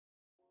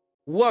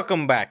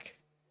Welcome back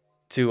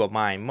to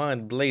my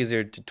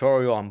MudBlazor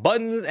tutorial on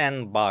buttons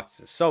and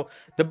boxes. So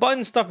the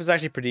button stuff is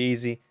actually pretty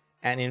easy,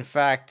 and in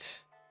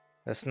fact,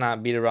 let's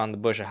not beat around the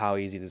bush of how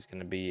easy this is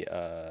going to be.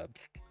 If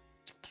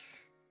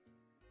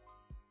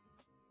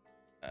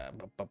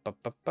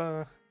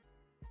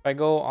I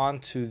go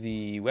onto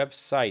the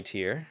website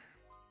here,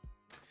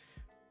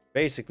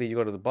 basically you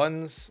go to the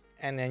buttons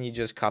and then you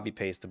just copy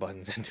paste the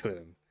buttons into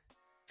them.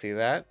 See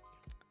that?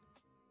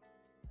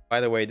 By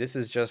the way, this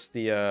is just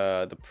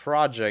the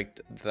project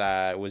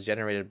that was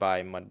generated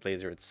by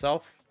MudBlazor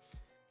itself.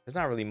 There's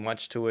not really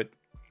much to it.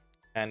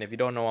 And if you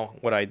don't know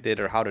what I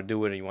did or how to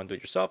do it and you want to do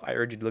it yourself, I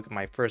urge you to look at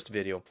my first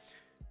video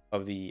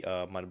of the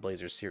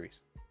MudBlazor series.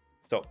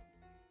 So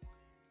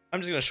I'm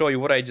just going to show you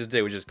what I just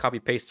did, which is copy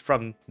paste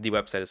from the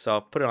website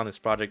itself, put it on this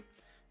project,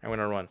 and we're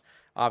going to run.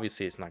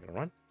 Obviously, it's not going to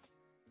run.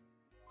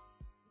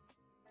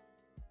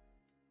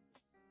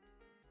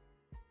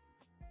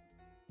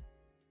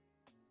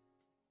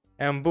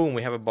 And boom,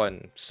 we have a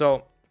button.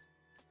 So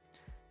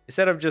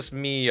instead of just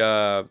me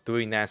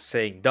doing that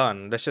saying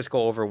done, let's just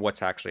go over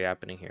what's actually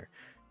happening here.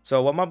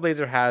 So what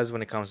MudBlazor has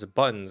when it comes to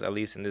buttons, at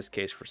least in this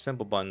case for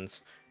simple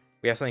buttons,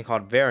 we have something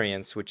called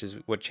variants, which is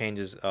what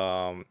changes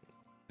the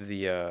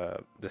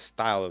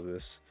style of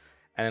this,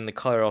 and then the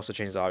color also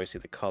changes, obviously,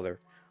 the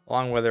color,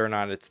 along whether or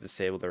not it's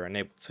disabled or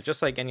enabled. So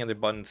just like any other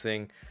button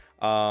thing,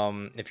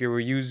 if you were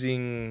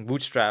using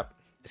Bootstrap,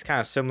 it's kind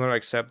of similar,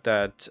 except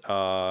that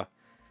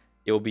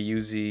you'll be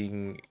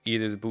using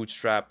either the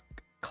Bootstrap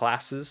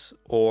classes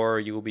or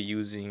you will be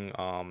using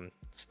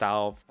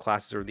style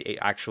classes or the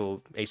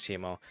actual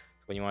HTML.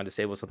 When you want to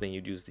disable something,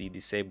 you'd use the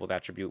disabled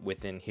attribute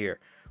within here,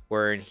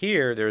 where in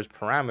here there's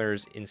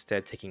parameters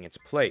instead taking its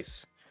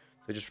place.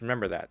 So just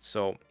remember that.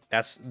 So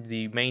that's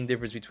the main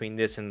difference between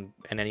this and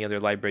any other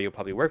library you'll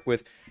probably work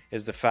with,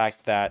 is the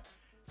fact that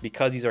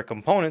because these are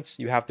components,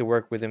 you have to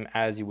work with them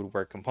as you would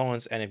work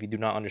components. And if you do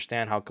not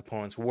understand how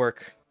components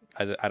work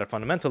at a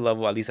fundamental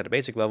level, at least at a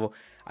basic level,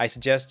 I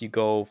suggest you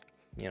go,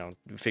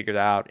 figure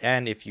that out.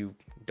 And if you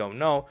don't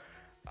know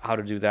how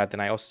to do that, then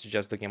I also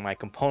suggest looking at my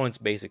components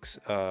basics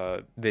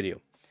video.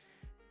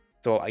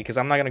 So because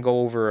I'm not going to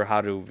go over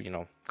how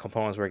to,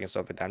 components work and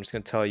stuff like that. I'm just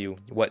going to tell you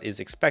what is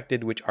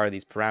expected, which are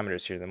these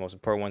parameters here. The most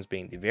important ones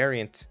being the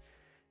variant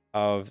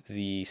of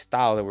the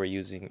style that we're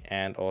using,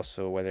 and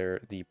also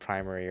whether the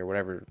primary or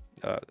whatever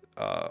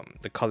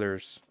the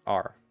colors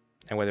are,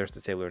 and whether it's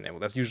disabled or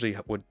enabled. That's usually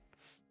what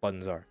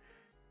buttons are.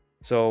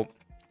 So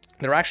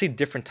there are actually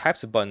different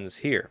types of buttons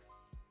here.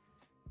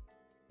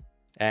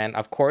 And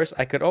of course,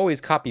 I could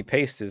always copy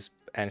paste this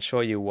and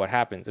show you what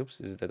happens. Oops,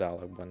 this is the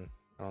dialog button.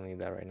 I don't need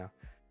that right now.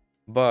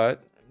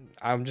 But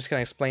I'm just going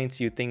to explain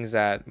to you things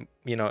that,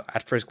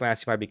 at first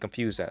glance you might be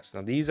confused as.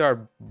 Now, these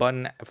are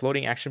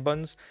floating action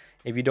buttons.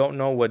 If you don't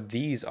know what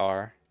these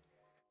are,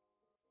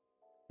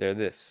 they're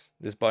this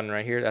button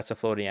right here. That's a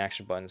floating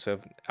action button. So if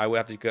I would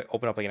have to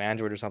open up like an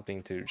Android or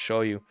something to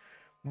show you.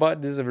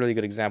 But this is a really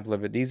good example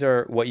of it. These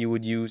are what you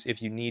would use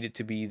if you need it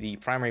to be the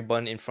primary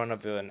button in front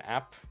of an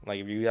app. Like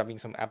if you're having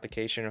some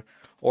application,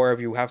 or if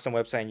you have some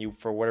website and you,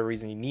 for whatever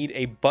reason, you need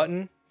a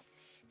button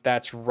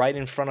that's right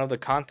in front of the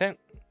content.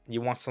 You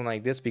want something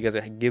like this because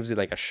it gives it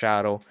like a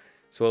shadow.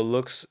 So it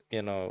looks,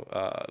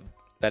 that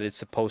it's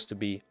supposed to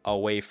be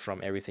away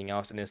from everything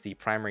else. And it's the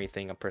primary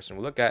thing a person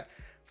will look at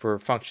for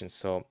functions.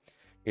 So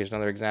here's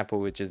another example,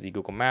 which is the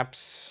Google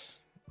Maps,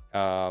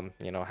 having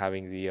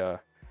the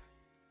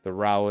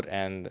route,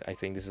 and I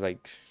think this is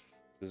like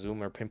the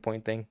zoom or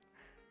pinpoint thing,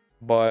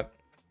 but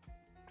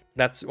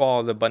that's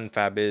all the button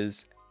fab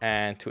is.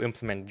 And to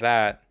implement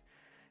that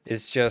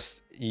is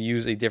just you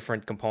use a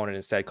different component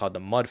instead called the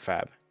mud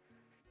fab.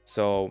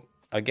 So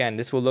again,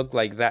 this will look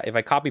like that. If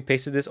I copy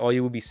pasted this, all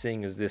you will be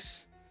seeing is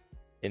this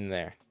in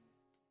there.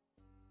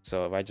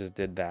 So if I just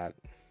did that,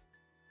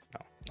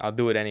 no, I'll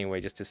do it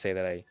anyway just to say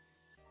that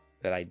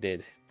I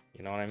did,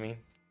 you know what I mean?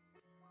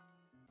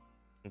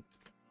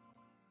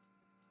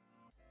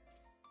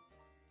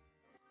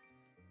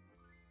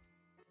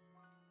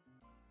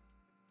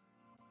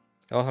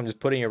 Also, I'm just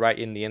putting it right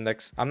in the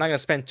index. I'm not going to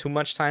spend too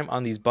much time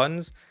on these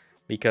buttons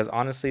because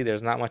honestly,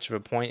 there's not much of a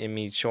point in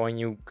me showing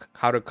you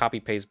how to copy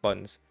paste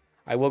buttons.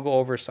 I will go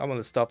over some of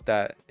the stuff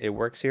that it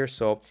works here.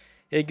 So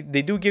they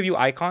do give you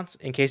icons.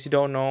 In case you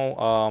don't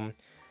know,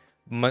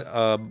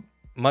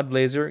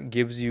 MudBlazor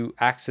gives you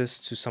access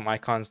to some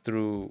icons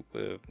through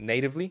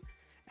natively,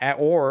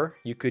 or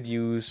you could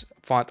use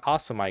Font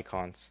Awesome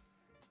icons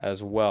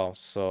as well.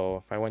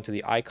 So if I went to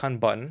the icon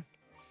button,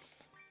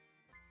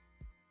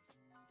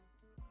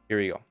 here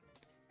we go.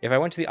 If I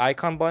went to the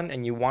icon button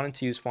and you wanted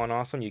to use Font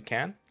Awesome, you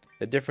can.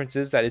 The difference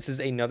is that this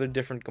is another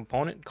different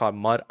component called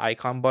Mud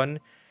Icon Button.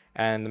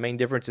 And the main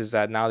difference is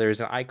that now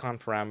there's an icon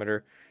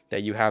parameter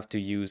that you have to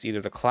use either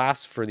the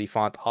class for the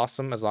Font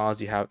Awesome, as long as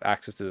you have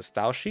access to the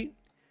style sheet,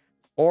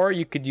 or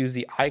you could use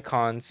the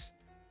icons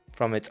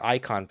from its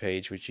icon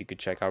page, which you could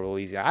check out real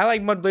easy. I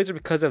like MudBlazor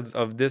because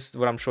of this,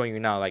 what I'm showing you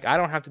now. Like, I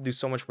don't have to do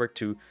so much work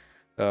to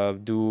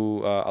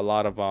do a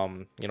lot of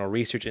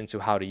research into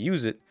how to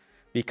use it.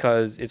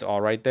 because it's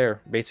all right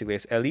there. Basically,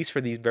 it's, at least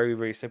for these very,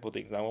 very simple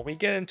things. Now, when we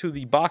get into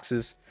the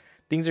boxes,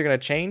 things are gonna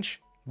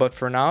change. But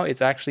for now,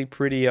 it's actually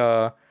pretty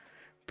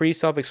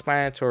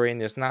self-explanatory, and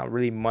there's not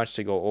really much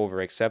to go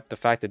over except the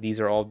fact that these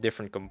are all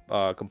different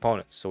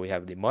components. So we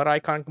have the mud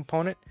icon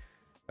component.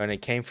 When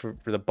it came for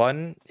the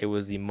button, it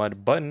was the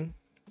mud button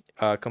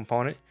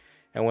component,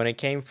 and when it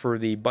came for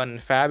the button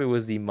fab, it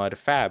was the mud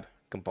fab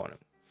component.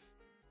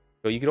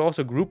 So you could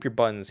also group your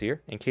buttons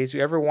here in case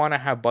you ever want to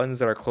have buttons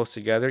that are close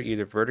together,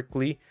 either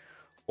vertically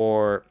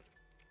or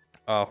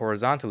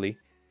horizontally.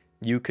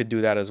 You could do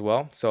that as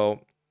well.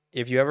 So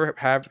if you ever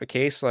have a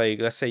case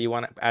like, let's say you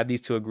want to add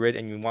these to a grid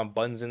and you want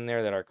buttons in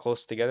there that are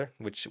close together,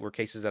 which were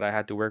cases that I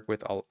had to work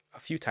with a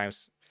few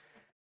times,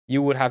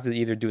 you would have to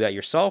either do that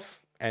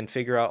yourself and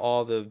figure out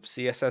all the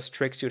CSS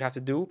tricks you'd have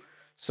to do.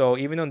 So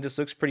even though this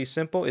looks pretty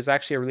simple, it's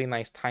actually a really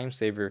nice time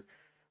saver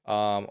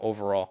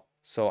overall.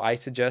 So I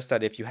suggest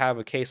that if you have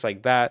a case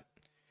like that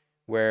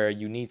where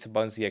you need some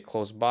buttons to get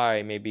close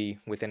by, maybe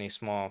within a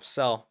small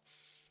cell,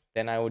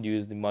 then I would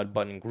use the mud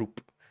button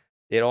group.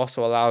 It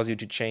also allows you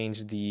to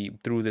change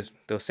through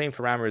those same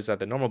parameters that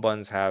the normal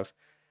buttons have,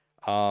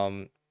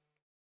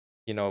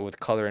 you know, with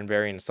color and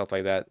variant and stuff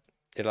like that.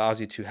 It allows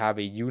you to have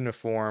a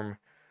uniform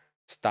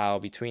style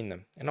between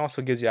them, and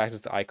also gives you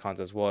access to icons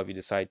as well if you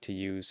decide to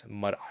use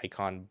mud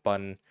icon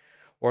button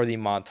or the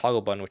mod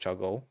toggle button, which I'll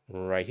go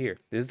right here.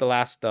 This is the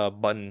last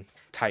button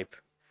type.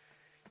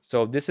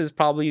 So this is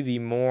probably the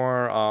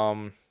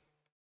more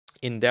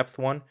in-depth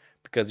one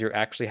because you're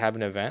actually have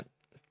an event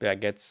that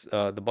gets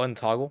the button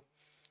toggle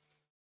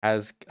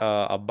has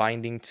a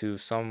binding to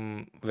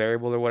some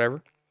variable or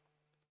whatever.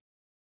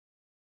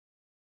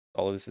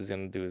 All this is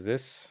going to do is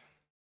this.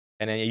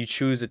 And then you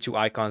choose the two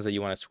icons that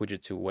you want to switch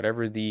it to,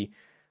 whatever the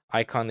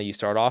icon that you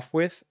start off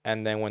with.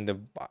 And then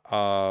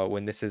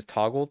when this is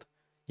toggled,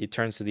 it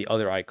turns to the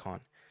other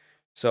icon.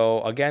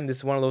 So again, this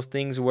is one of those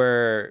things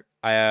where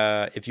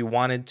if you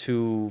wanted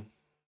to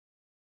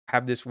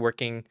have this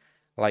working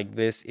like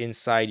this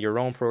inside your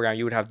own program,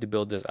 you would have to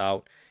build this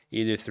out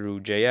either through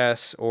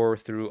JS or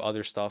through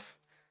other stuff.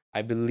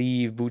 I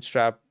believe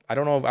Bootstrap, I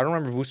don't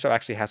remember if Bootstrap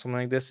actually has something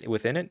like this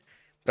within it,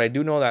 but I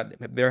do know that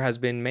there has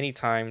been many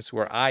times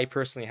where I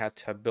personally had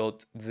to have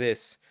built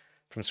this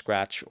from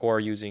scratch or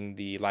using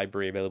the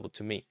library available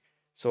to me.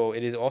 So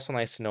it is also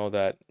nice to know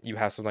that you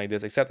have something like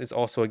this, except it's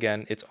also,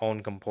 again, its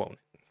own component.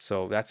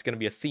 So that's going to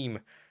be a theme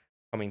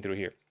coming through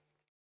here.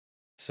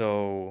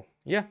 So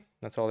yeah,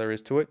 that's all there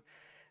is to it.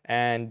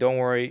 And don't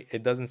worry,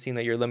 it doesn't seem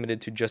that you're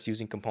limited to just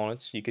using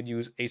components. You could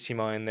use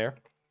HTML in there.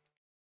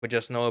 But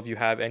just know if you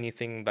have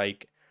anything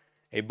like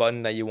a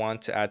button that you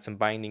want to add some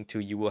binding to,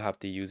 you will have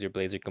to use your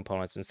Blazor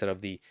components instead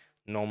of the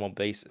normal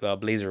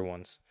Blazor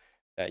ones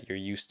that you're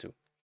used to.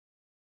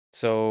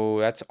 So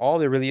that's all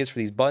there really is for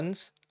these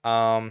buttons.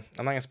 I'm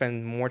not going to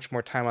spend much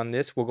more time on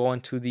this. We'll go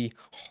into the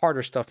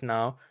harder stuff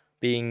now,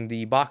 being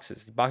the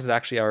boxes. The boxes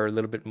actually are a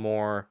little bit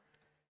more,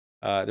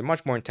 they're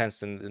much more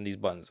intense than these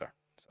buttons are.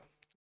 So,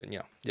 you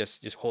know,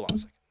 just hold on a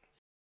second.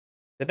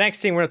 The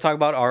next thing we're going to talk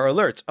about are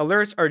alerts.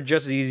 Alerts are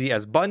just as easy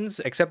as buttons,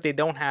 except they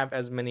don't have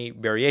as many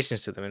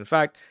variations to them. In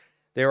fact,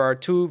 there are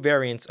two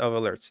variants of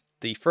alerts.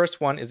 The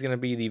first one is going to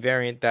be the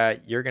variant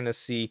that you're going to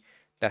see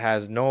that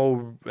has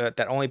no,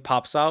 that only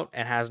pops out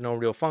and has no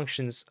real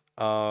functions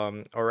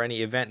or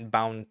any event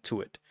bound to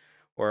it,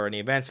 or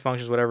any events,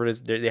 functions, whatever it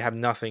is. They have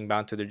nothing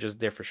bound to it. They're just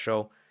there for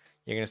show.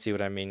 You're going to see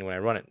what I mean when I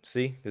run it.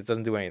 See, this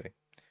doesn't do anything.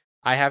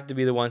 I have to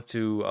be the one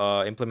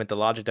to implement the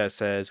logic that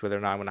says whether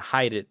or not I'm going to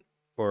hide it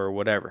or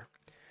whatever.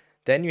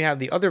 Then you have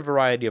the other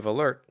variety of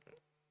alert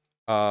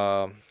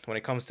when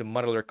it comes to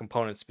mud alert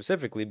components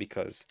specifically,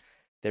 because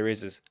there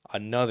is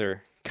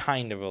another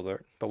kind of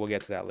alert, but we'll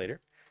get to that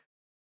later,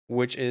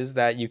 which is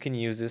that you can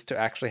use this to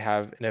actually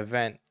have an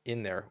event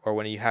in there, or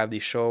when you have the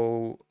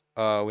show,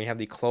 when you have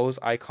the close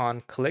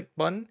icon click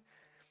button,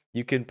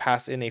 you can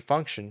pass in a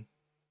function,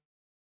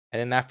 and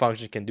then that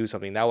function can do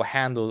something that will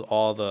handle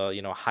all the,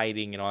 you know,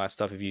 hiding and all that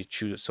stuff if you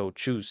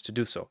choose to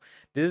do so.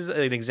 This is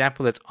an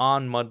example that's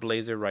on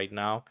MudBlazor right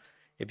now,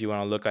 if you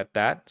want to look at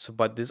that. So,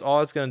 but this, all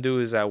it's going to do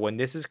is that when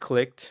this is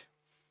clicked,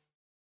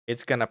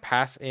 it's going to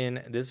pass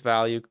in this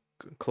value,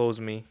 close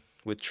me,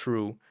 with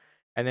true,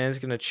 and then it's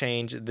going to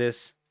change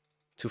this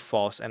to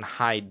false and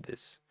hide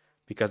this,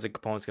 because the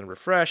component's going to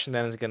refresh, and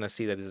then it's going to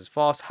see that this is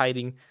false,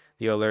 hiding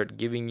the alert,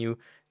 giving you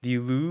the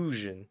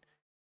illusion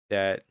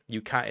that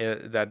you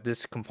that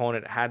this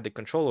component had the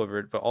control over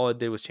it, but all it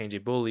did was change a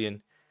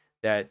boolean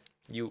that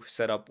you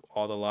set up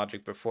all the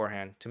logic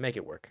beforehand to make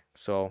it work.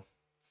 So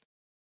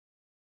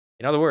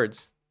in other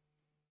words,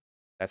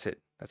 that's it.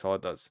 That's all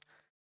it does.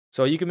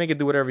 So you can make it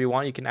do whatever you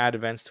want. You can add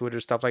events to it or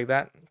stuff like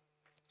that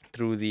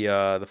through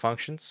the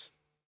functions.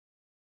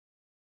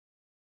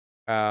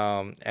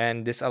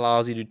 And this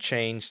allows you to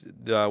change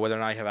whether or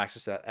not you have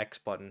access to that X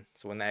button.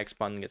 So when the X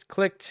button gets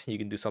clicked, you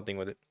can do something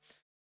with it.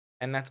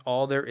 And that's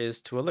all there is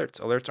to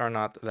alerts. Alerts are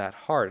not that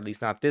hard, at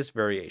least not this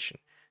variation.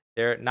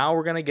 Now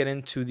we're going to get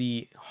into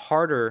the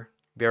harder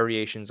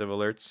variations of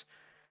alerts.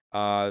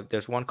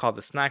 There's one called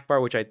the snack bar,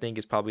 which I think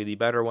is probably the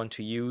better one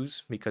to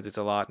use because it's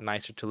a lot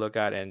nicer to look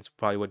at and it's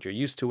probably what you're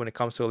used to when it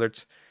comes to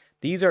alerts.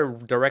 These are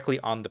directly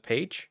on the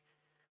page,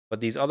 but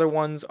these other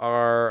ones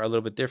are a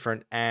little bit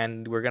different,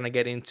 and we're going to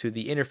get into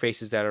the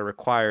interfaces that are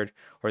required,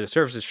 or the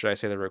services, should I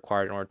say, that are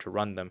required in order to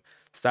run them.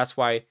 So that's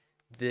why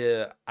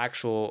the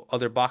actual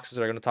other boxes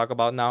that I'm going to talk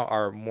about now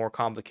are more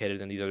complicated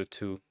than these other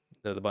two,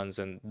 the buttons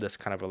and this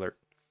kind of alert.